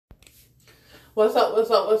What's up, what's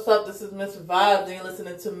up, what's up? This is Miss Vibes, and you're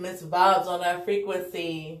listening to Miss Vibes on that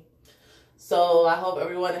frequency. So I hope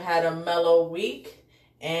everyone had a mellow week,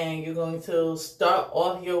 and you're going to start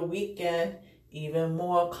off your weekend even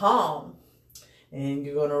more calm. And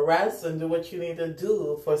you're going to rest and do what you need to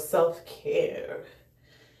do for self-care.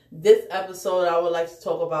 This episode, I would like to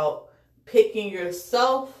talk about picking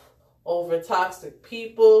yourself over toxic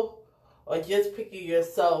people, or just picking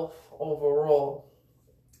yourself overall.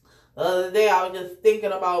 The other day, I was just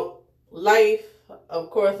thinking about life. Of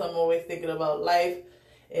course, I'm always thinking about life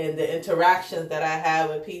and the interactions that I have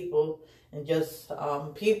with people, and just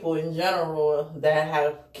people in general that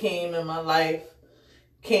have came in my life,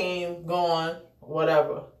 came, gone,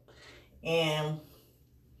 whatever. And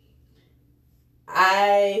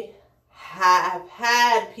I have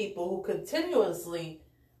had people who continuously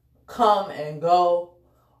come and go,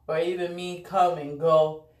 or even me come and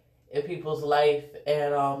go in people's life.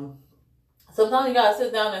 And sometimes you gotta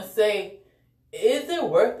sit down and say, is it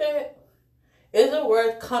worth it? Is it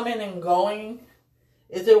worth coming and going?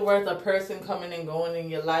 Is it worth a person coming and going in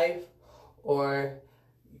your life? Or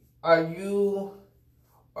are you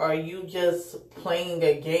just playing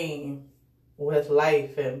a game with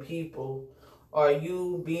life and people? Are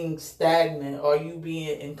you being stagnant? Are you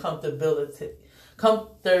being in comfortability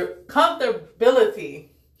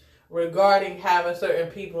regarding having certain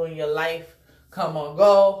people in your life come or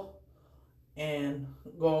go, and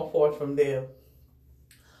going forth from there?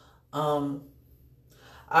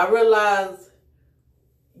 I realized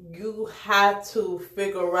you had to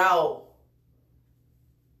figure out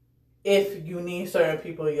if you need certain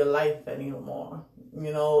people in your life anymore.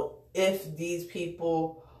 You know, if these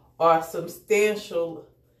people are substantial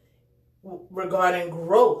regarding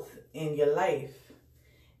growth in your life,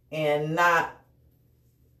 and not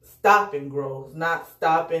stopping growth, not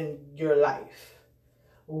stopping your life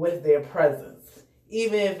with their presence,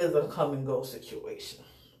 even if it's a come and go situation.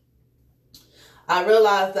 I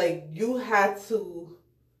realized you had to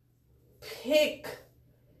pick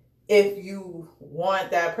if you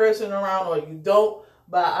want that person around or you don't.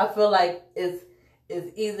 But I feel like it's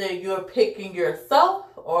either you're picking yourself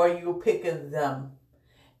or you're picking them.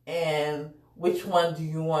 And which one do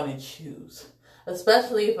you want to choose?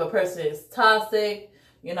 Especially if a person is toxic,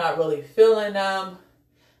 you're not really feeling them.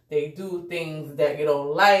 They do things that you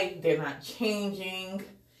don't like. They're not changing.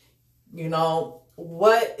 You know,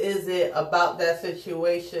 what is it about that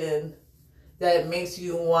situation that makes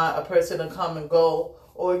you want a person to come and go,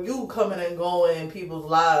 or you coming and going in people's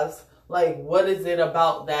lives? Like, what is it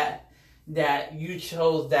about that you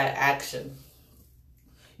chose that action?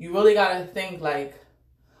 You really got to think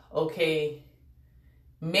okay,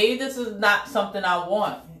 maybe this is not something I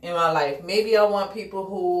want in my life. Maybe I want people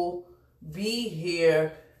who be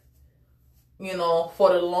here,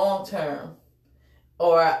 for the long term.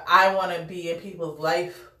 Or I want to be in people's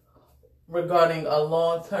life regarding a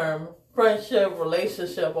long-term friendship,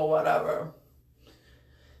 relationship, or whatever.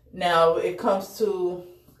 Now, it comes to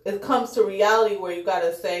reality where you got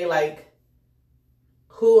to say,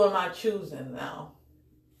 who am I choosing now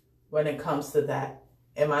when it comes to that?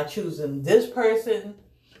 Am I choosing this person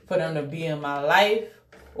for them to be in my life,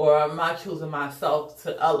 or am I choosing myself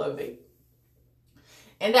to elevate?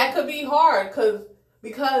 And that could be hard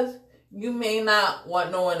because you may not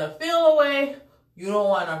want no one to feel away. You don't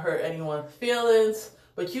want to hurt anyone's feelings,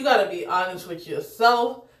 but you got to be honest with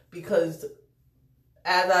yourself, because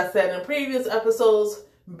as I said in previous episodes,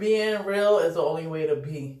 being real is the only way to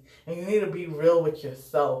be. And you need to be real with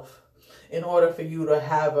yourself in order for you to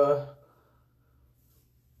have for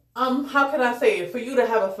you to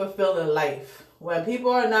have a fulfilling life. When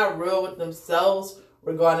people are not real with themselves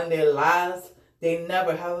regarding their lives, they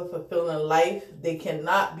never have a fulfilling life. They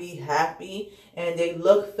cannot be happy, and they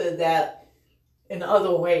look for that in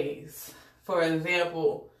other ways. For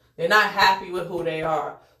example, they're not happy with who they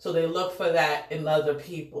are, so they look for that in other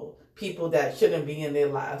people that shouldn't be in their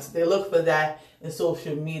lives. They look for that in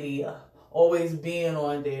social media, always being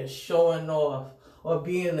on there, showing off, or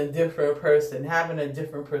being a different person, having a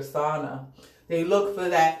different persona. They look for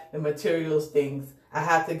that in materials things. I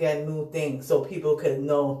have to get new things so people can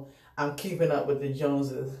know I'm keeping up with the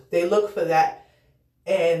Joneses. They look for that,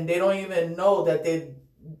 and they don't even know that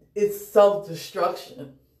it's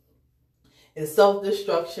self-destruction. It's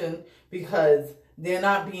self-destruction because they're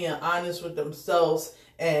not being honest with themselves,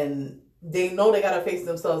 and they know they got to face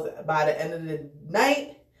themselves by the end of the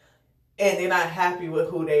night, and they're not happy with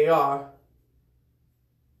who they are.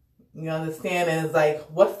 You understand? And it's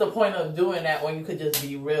what's the point of doing that when you could just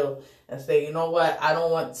be real and say, you know what, I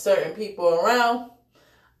don't want certain people around.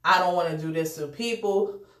 I don't want to do this to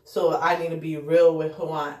people, So I need to be real with who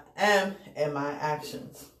I am and my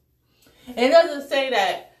actions. And it doesn't say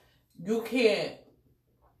that you can't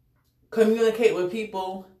communicate with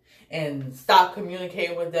people and stop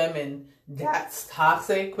communicating with them and that's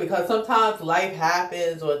toxic, because sometimes life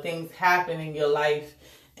happens or things happen in your life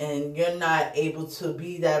and you're not able to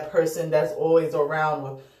be that person that's always around,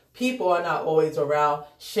 or people are not always around.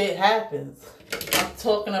 Shit happens. I'm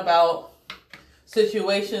talking about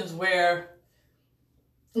situations where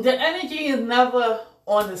the energy is never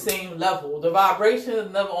on the same level. The vibration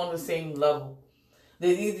is never on the same level.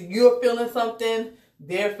 Either you're feeling something,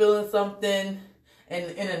 they're feeling something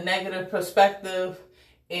in a negative perspective,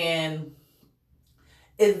 and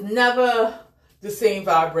it's never the same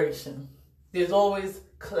vibration. There's always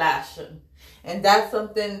clashing. And that's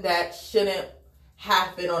something that shouldn't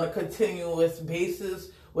happen on a continuous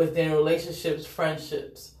basis within relationships,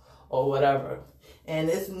 friendships, or whatever. And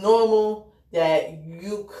it's normal that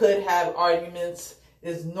you could have arguments.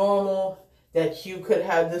 It's normal that you could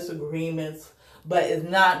have disagreements, but it's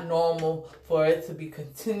not normal for it to be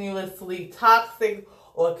continuously toxic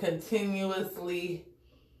or continuously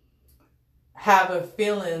having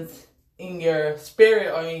feelings in your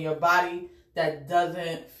spirit or in your body that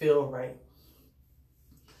doesn't feel right.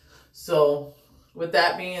 So with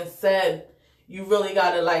that being said, you really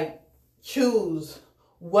got to choose,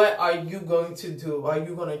 what are you going to do? Are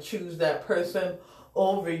you going to choose that person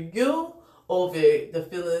over you, over the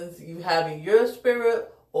feelings you have in your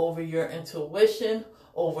spirit, over your intuition,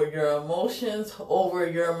 over your emotions, over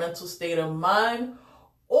your mental state of mind?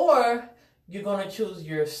 Or you're going to choose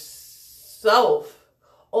yourself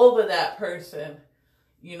over that person,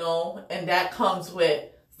 and that comes with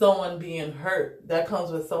someone being hurt. That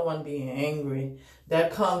comes with someone being angry.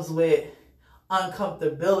 That comes with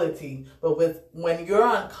uncomfortability. But when you're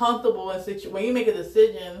uncomfortable when you make a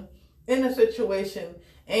decision in a situation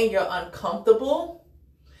and you're uncomfortable,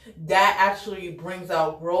 that actually brings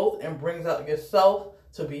out growth and brings out yourself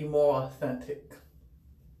to be more authentic.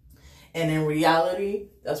 And in reality,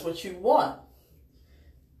 that's what you want.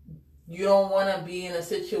 You don't want to be in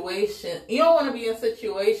situations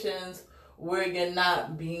where you're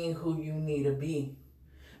not being who you need to be,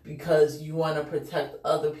 because you want to protect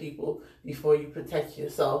other people before you protect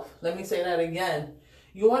yourself. Let me say that again.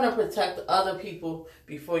 You want to protect other people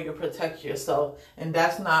before you protect yourself, and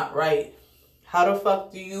that's not right. How the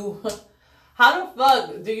fuck do you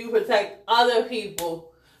protect other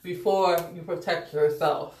people before you protect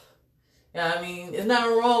yourself? You know what I mean? It's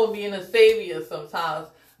nothing wrong with being a savior sometimes,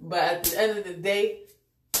 but at the end of the day,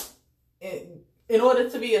 in order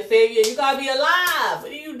to be a savior, you gotta be alive. What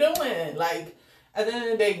are you doing? At the end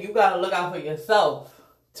of the day, you gotta look out for yourself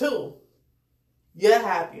too. Your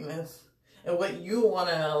happiness and what you want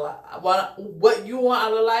out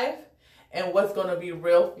of life, and what's gonna be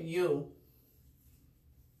real for you.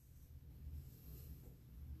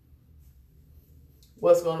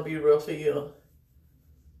 What's gonna be real for you?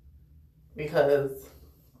 Because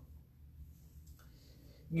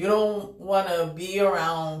you don't want to be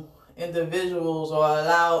around individuals or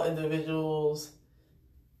allow individuals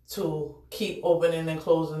to keep opening and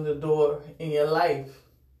closing the door in your life.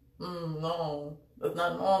 No, that's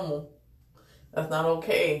not normal. That's not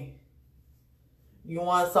okay. You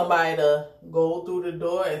want somebody to go through the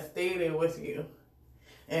door and stay there with you.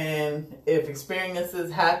 And if experiences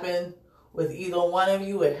happen with either one of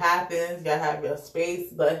you, it happens. You gotta have your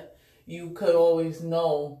space, but you could always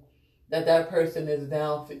know that person is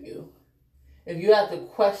down for you. If you have to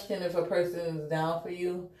question if a person is down for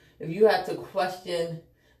you, if you have to question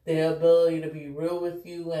their ability to be real with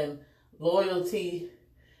you and loyalty,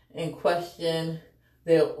 and question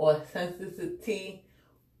their authenticity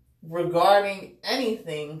regarding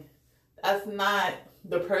anything, that's not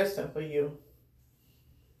the person for you.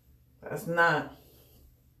 That's not.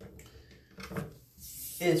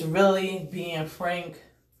 It's really being frank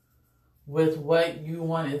with what you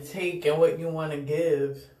want to take and what you want to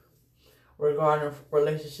give regarding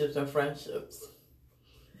relationships and friendships.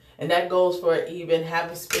 And that goes for even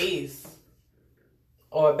having space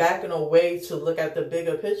or backing away to look at the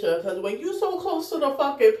bigger picture. Because when you're so close to the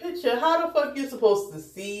fucking picture, how the fuck you supposed to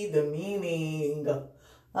see the meaning?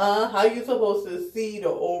 How you supposed to see the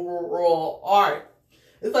overall art?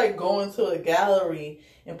 It's like going to a gallery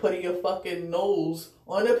and putting your fucking nose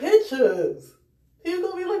on the pictures. You're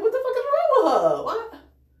gonna be like, what the fuck is wrong with her?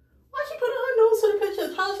 Why she putting her nose to the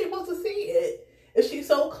pictures? How is she supposed to see it if she's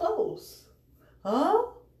so close?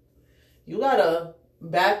 You gotta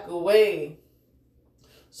back away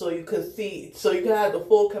so you could see, so you can have the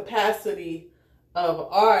full capacity of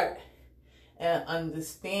art and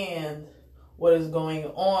understand what is going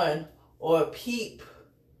on, or peep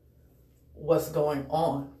what's going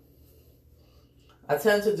on. I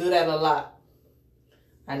tend to do that a lot.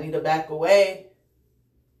 I need to back away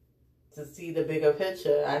to see the bigger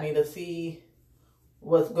picture. I need to see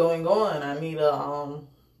what's going on. I need to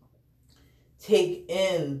take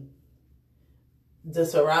in the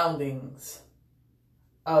surroundings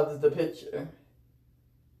of the picture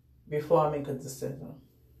before I make a decision.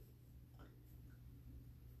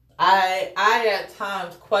 I at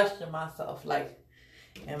times question myself, like,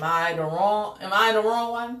 am I the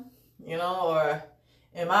wrong one? You know, or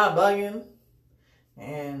am I bugging?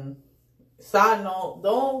 And side note,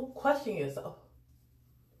 don't question yourself.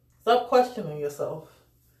 Stop questioning yourself.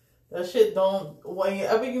 That shit don't,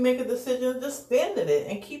 whenever you make a decision, just stand in it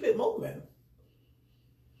and keep it moving.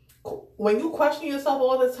 When you question yourself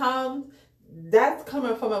all the time, that's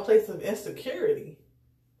coming from a place of insecurity.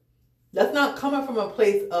 That's not coming from a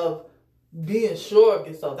place of being sure of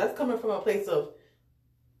yourself. That's coming from a place of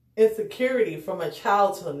insecurity from a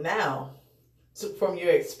child to now, from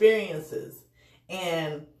your experiences.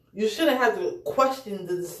 And you shouldn't have to question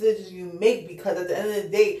the decisions you make, because at the end of the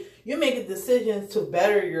day, you're making decisions to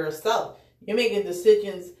better yourself. You're making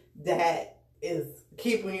decisions that is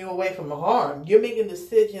keeping you away from harm. You're making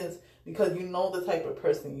decisions because you know the type of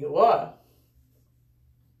person you are.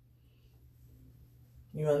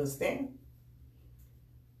 You understand?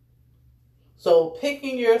 So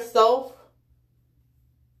picking yourself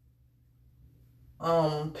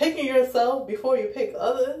before you pick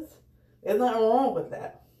others, there's nothing wrong with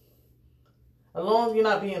that. As long as you're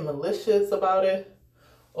not being malicious about it,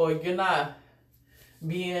 or you're not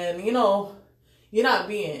being,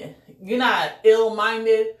 you're not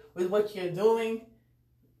ill-minded with what you're doing,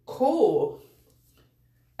 cool.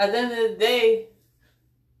 At the end of the day,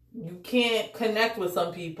 you can't connect with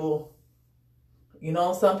some people.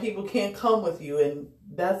 Some people can't come with you, and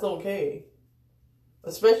that's okay.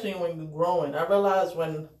 Especially when you're growing. I realized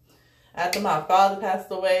after my father passed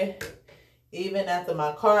away, even after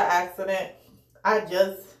my car accident,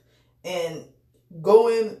 and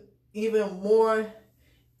going even more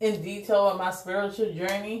in detail on my spiritual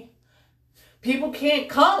journey, people can't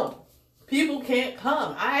come.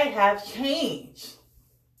 I have changed.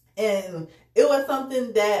 And it was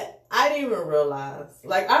something that I didn't even realize.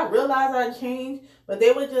 Like, I realized I changed, but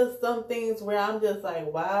there were just some things where I'm just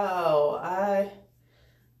like, wow, I'm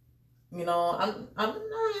not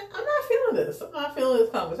feeling this. I'm not feeling this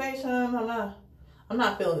conversation. I'm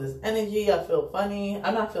not feeling this energy. I feel funny.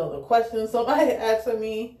 I'm not feeling the questions somebody asking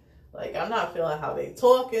me. Like, I'm not feeling how they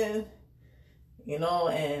talking,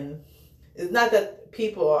 and it's not that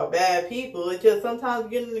people are bad people. It's just sometimes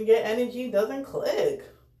getting to get energy doesn't click.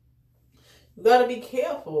 You got to be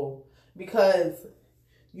careful, because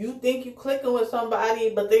you think you clicking with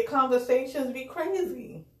somebody, but their conversations be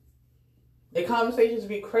crazy. You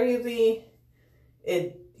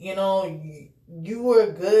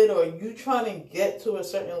were good, or you trying to get to a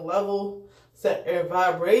certain level, certain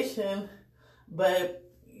vibration, but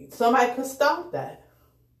somebody could stop that.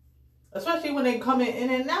 Especially when they coming in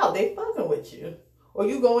and out, they fucking with you. Or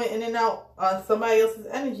you going in and out on somebody else's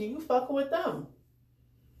energy, you fucking with them.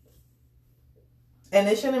 And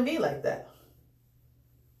it shouldn't be like that.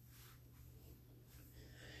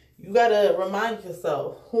 You gotta remind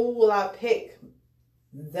yourself, who will I pick?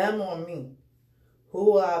 Them or me?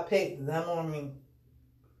 Who will I pick? Them or me?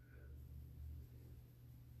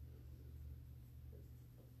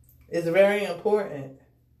 It's very important,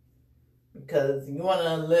 because you want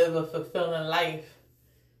to live a fulfilling life.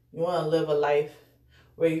 You want to live a life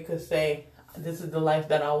where you could say, this is the life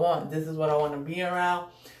that I want. This is what I want to be around.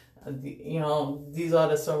 These are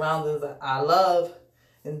the surroundings that I love,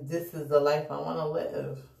 and this is the life I want to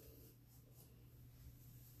live.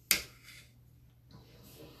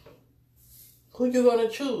 Who you going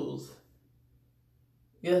to choose?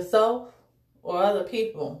 Yourself or other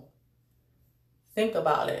people? Think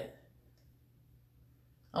about it.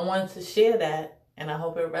 I wanted to share that, and I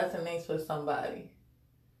hope it resonates with somebody.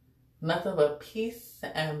 Nothing but peace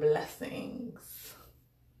and blessings.